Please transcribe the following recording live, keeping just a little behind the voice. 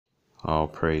All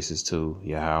praises to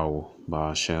Yahweh,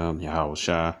 Ba'ashem, Yahweh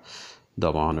Shai.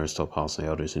 Double honors to Apostle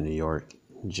Elders in New York,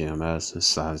 GMS, and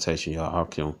salutation,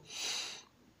 Yahweh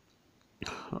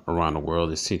around the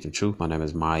world is Teaching Truth. My name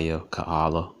is Maya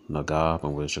Ka'ala Nagab.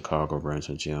 I'm with Chicago branch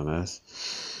of GMS.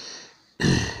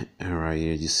 And right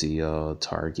here, you see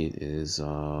Target is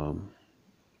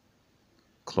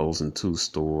closing 2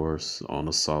 stores on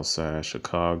the south side of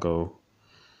Chicago.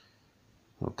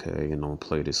 Okay, and I'm going to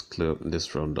play this clip. This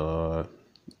from the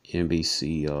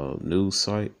NBC news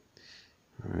site.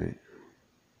 All right.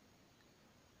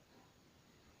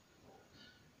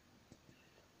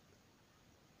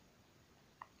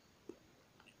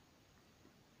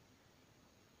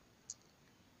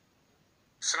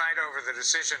 Tonight over the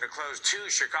decision to close 2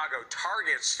 Chicago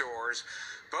Target stores.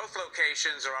 Both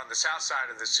locations are on the south side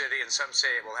of the city, and some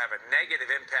say it will have a negative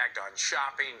impact on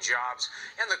shopping, jobs,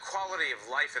 and the quality of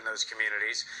life in those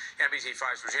communities.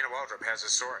 NBC5's Regina Waldrop has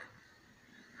a story.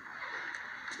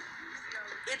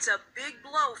 It's a big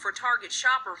blow for Target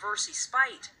shopper Versi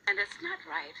Spite. And it's not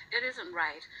right. It isn't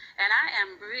right. And I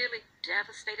am really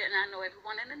devastated, and I know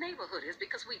everyone in the neighborhood is,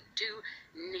 because we do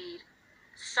need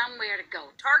somewhere to go.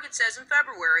 Target says in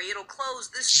February it'll close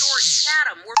this store in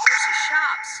Chatham where Versi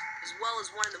shops, as well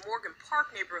as one in the Morgan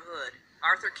Park neighborhood.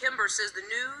 Arthur Kimber says the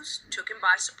news took him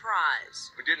by surprise.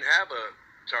 We didn't have a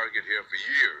Target here for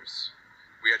years.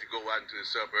 We had to go out into the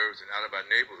suburbs and out of our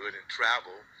neighborhood and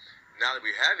travel. Now that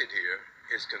we have it here,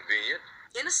 it's convenient.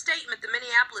 In a statement, the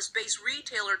Minneapolis-based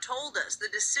retailer told us the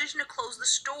decision to close the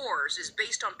stores is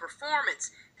based on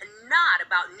performance and not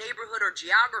about neighborhood or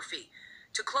geography.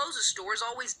 To close a store is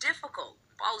always difficult.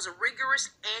 It follows a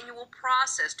rigorous annual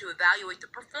process to evaluate the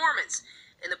performance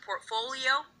in the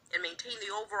portfolio and maintain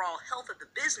the overall health of the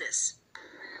business.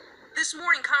 This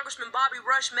morning, Congressman Bobby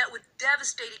Rush met with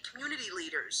devastated community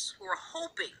leaders who are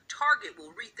hoping Target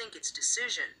will rethink its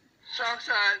decision.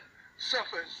 Southside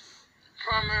suffers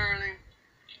primarily.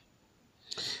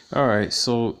 All right,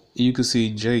 so you can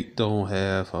see Jake don't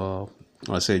have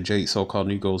I say Jake, so-called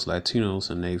Negroes, Latinos,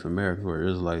 and Native Americans or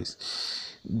Israelites.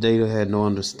 They had no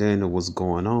understanding of what's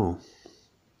going on.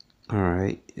 All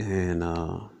right, and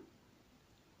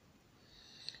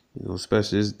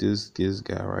especially this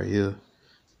guy right here.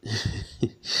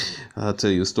 I'll tell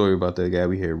you a story about that guy.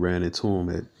 We had ran into him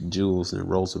at Jules and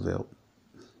Roosevelt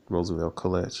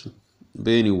Collection.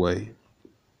 But anyway,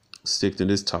 stick to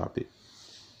this topic.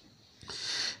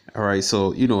 All right,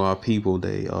 so our people,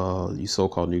 they you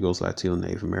so-called Negroes, Latino,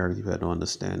 Native Americans, you had no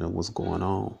understanding of what's going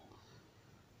on.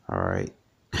 All right,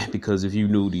 because if you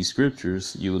knew these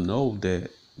scriptures, you'll know the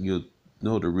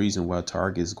reason why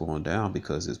Target is going down,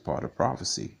 because it's part of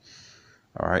prophecy.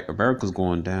 All right, America's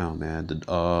going down, man.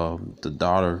 The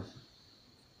dollar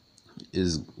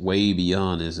is way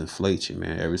beyond its inflation,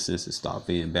 man. Ever since it stopped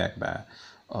being backed by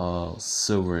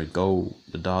silver and gold,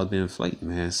 the dollar's been inflating,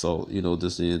 man. So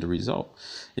this is the result.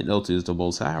 And ultimately, it's the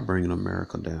Most High bringing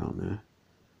America down, man.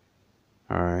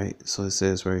 All right, so it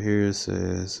says right here, it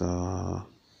says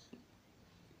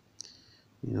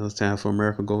it's time for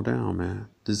America to go down, man.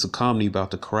 This economy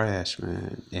about to crash,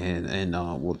 man. And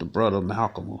what the brother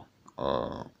Malcolm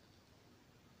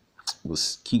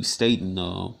was keep stating,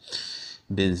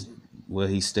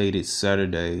 he stated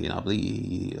Saturday, and I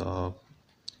believe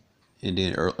and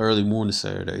then early morning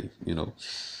Saturday,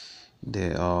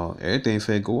 that everything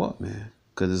finna go up, man,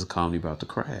 because this economy about to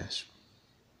crash.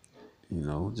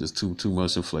 Just too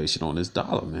much inflation on this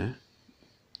dollar, man.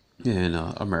 And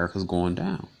America's going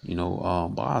down.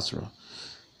 Basra.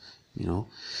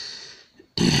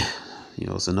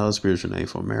 It's another spiritual name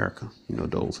for America.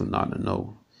 Those who not to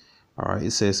know. All right,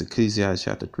 it says Ecclesiastes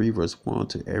chapter 3, verse 1,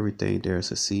 to everything there is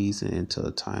a season, and to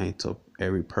a time, to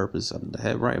every purpose under the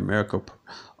head. Right, America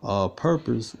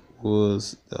purpose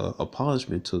was a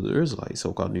punishment to the Israelites,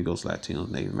 so-called Negroes, Latinos,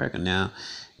 Native American. Now,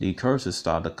 the curses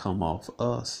start to come off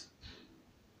us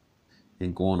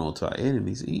and going on to our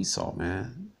enemies, Esau,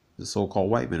 man. The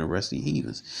so-called white men, the rest of the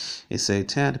heathens. It said,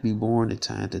 time to be born, a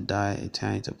time to die, a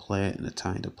time to plant, and a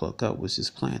time to pluck up, which is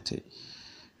planted.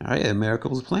 All right, America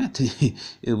was planted.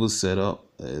 It was set up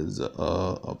as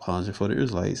a punishment for the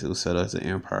Israelites. It was set up as an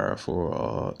empire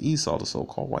for Esau, the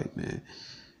so-called white man.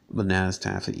 But now it's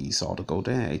time for Esau to go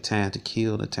down. A time to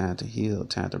kill, a time to heal, a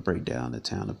time to break down, a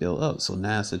time to build up. So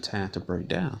now it's the time to break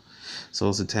down. So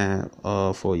it's a time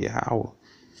for Yahweh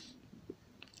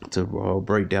to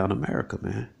break down America,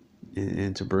 man,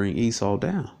 and to bring Esau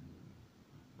down.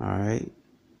 All right.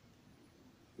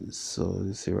 So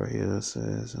you see right here, it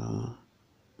says,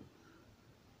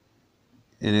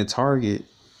 and at Target,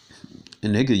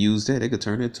 and they could use that. They could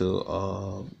turn it to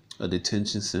a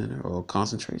detention center or a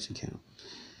concentration camp,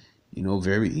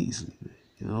 very easily.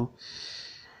 You know,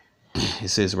 it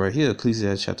says right here,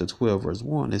 Ecclesiastes chapter 12, verse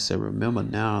 1, it said, remember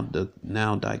now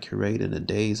thy creator in the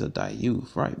days of thy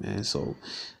youth. Right, man. So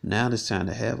now it's time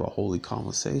to have a holy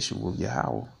conversation with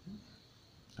Yahweh. All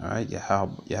right,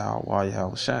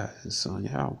 Yahweh Shai, his son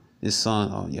Yahweh. His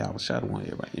son Yahweh Shai, the one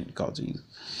everybody called Jesus.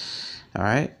 All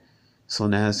right. So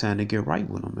now it's time to get right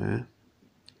with him, man.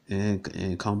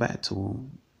 And come back to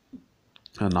him.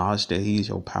 Acknowledge that he is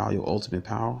your power, your ultimate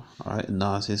power. All right.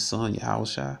 Acknowledge his son Yahweh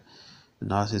Shai.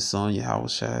 Not his son Yahweh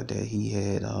Shai, that he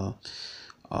had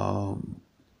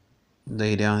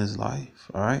laid down his life,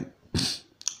 all right,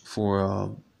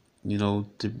 for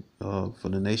for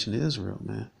the nation of Israel,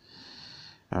 man.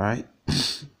 All right.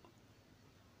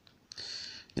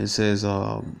 It says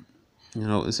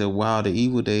it said, while the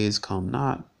evil days come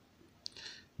not,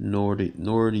 nor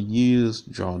the years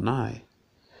draw nigh,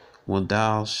 when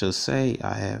thou shalt say,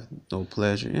 I have no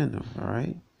pleasure in them. All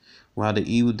right. While the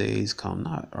evil days come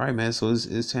not. All right, man. So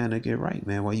it's time to get right,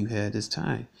 man. While you had this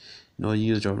time, no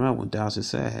years draw nigh, when thou shalt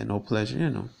say, I had no pleasure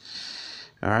in them.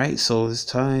 All right. So it's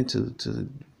time to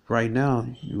right now.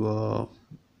 You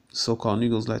so-called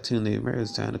Negroes, Latino Americans,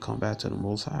 it's time to come back to the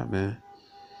Most High, man.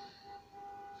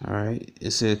 All right.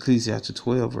 It said Ecclesiastes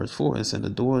 12, verse 4. It said the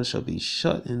doors shall be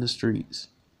shut in the streets.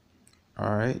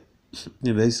 All right.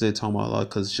 And basically talking about a lot,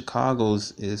 because Chicago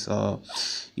is I'm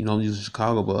using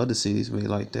Chicago, but other cities may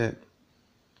like that.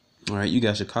 All right, you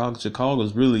got Chicago. Chicago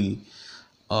is really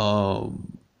downtown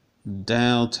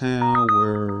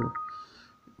where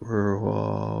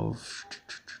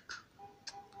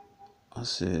I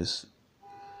says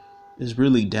it's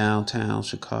really downtown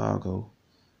Chicago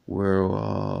where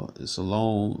it's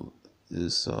alone.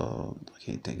 It's I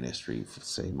can't think of that street for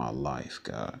save my life,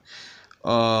 God.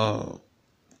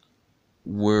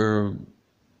 Where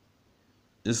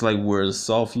it's like where the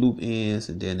soft loop ends,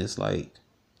 and then it's like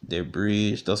their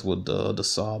bridge. That's what the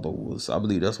Saba was. I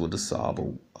believe that's what the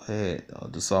Saba had.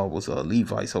 The Saba was a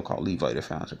Levite, so-called Levite that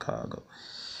found Chicago.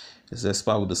 It's that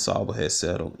spot where the Saba had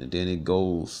settled, and then it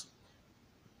goes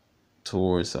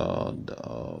towards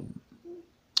the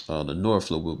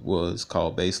North Loop, was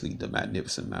called basically the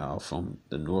Magnificent Mile, from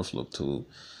the North Loop to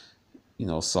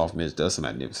Soft Midge. That's the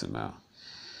Magnificent Mile.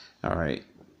 All right.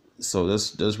 So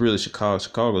that's really Chicago.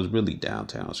 Chicago is really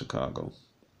downtown Chicago.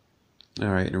 All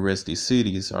right, and the rest of these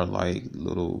cities are like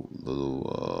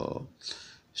little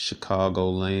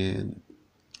Chicagoland.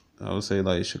 I would say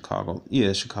like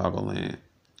Chicagoland.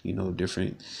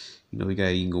 Different. You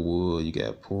got Inglewood, you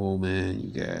got Pullman,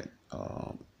 you got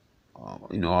all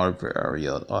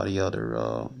the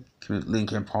other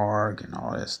Lincoln Park and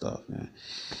all that stuff, man.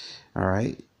 All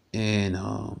right, and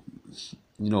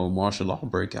martial law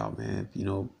breakout, man.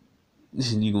 You're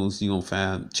gonna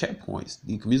find checkpoints.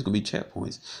 There's gonna be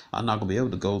checkpoints. I'm not gonna be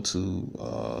able to go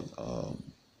to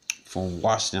from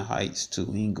Washington Heights to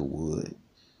Inglewood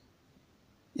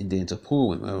and then to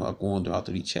Pullman. I'm going out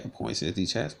to these checkpoints. At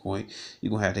these checkpoints,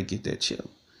 you're gonna have to get that chip.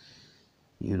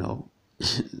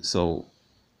 So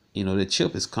the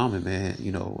chip is coming, man.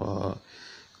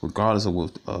 Regardless of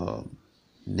what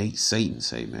Nate Satan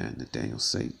say, man, Nathaniel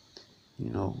Satan.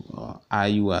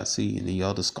 IUIC and the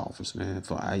other scoffers, man,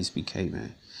 for ISBK,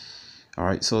 man. All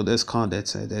right, so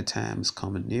that time is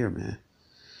coming near, man.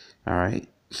 All right,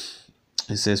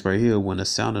 it says right here, when the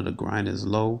sound of the grind is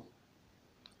low,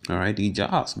 all right, these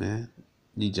jobs are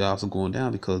going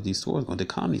down because these stores the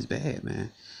economy's bad,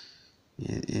 man,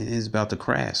 and it's about to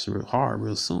crash real hard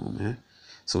real soon, man.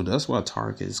 So that's why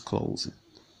Target is closing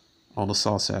on the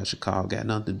south side of Chicago. Got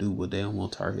nothing to do with they don't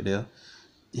want Target there,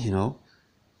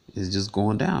 It's just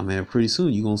going down, man. Pretty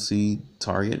soon you're gonna see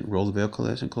Target, Roosevelt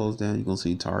Collection closed down. You're gonna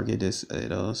see Target that's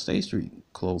at State Street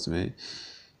closed, man.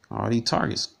 All these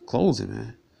Targets closing,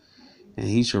 man. And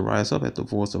he should rise up at the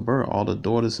voice of birth. All the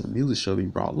daughters of music shall be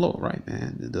brought low, right,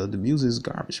 man? The music is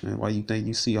garbage, man. Why you think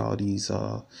you see all these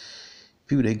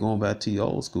people they going back to the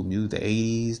old school music, the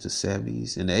 80s, the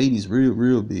 70s, and the 80s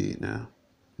real big now.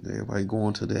 Everybody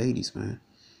going to the 80s, man.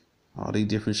 All these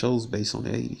different shows based on the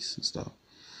 80s and stuff.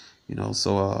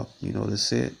 So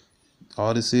that's it.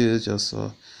 All this is just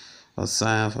a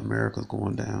sign of America's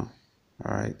going down.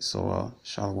 All right, so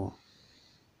shalom.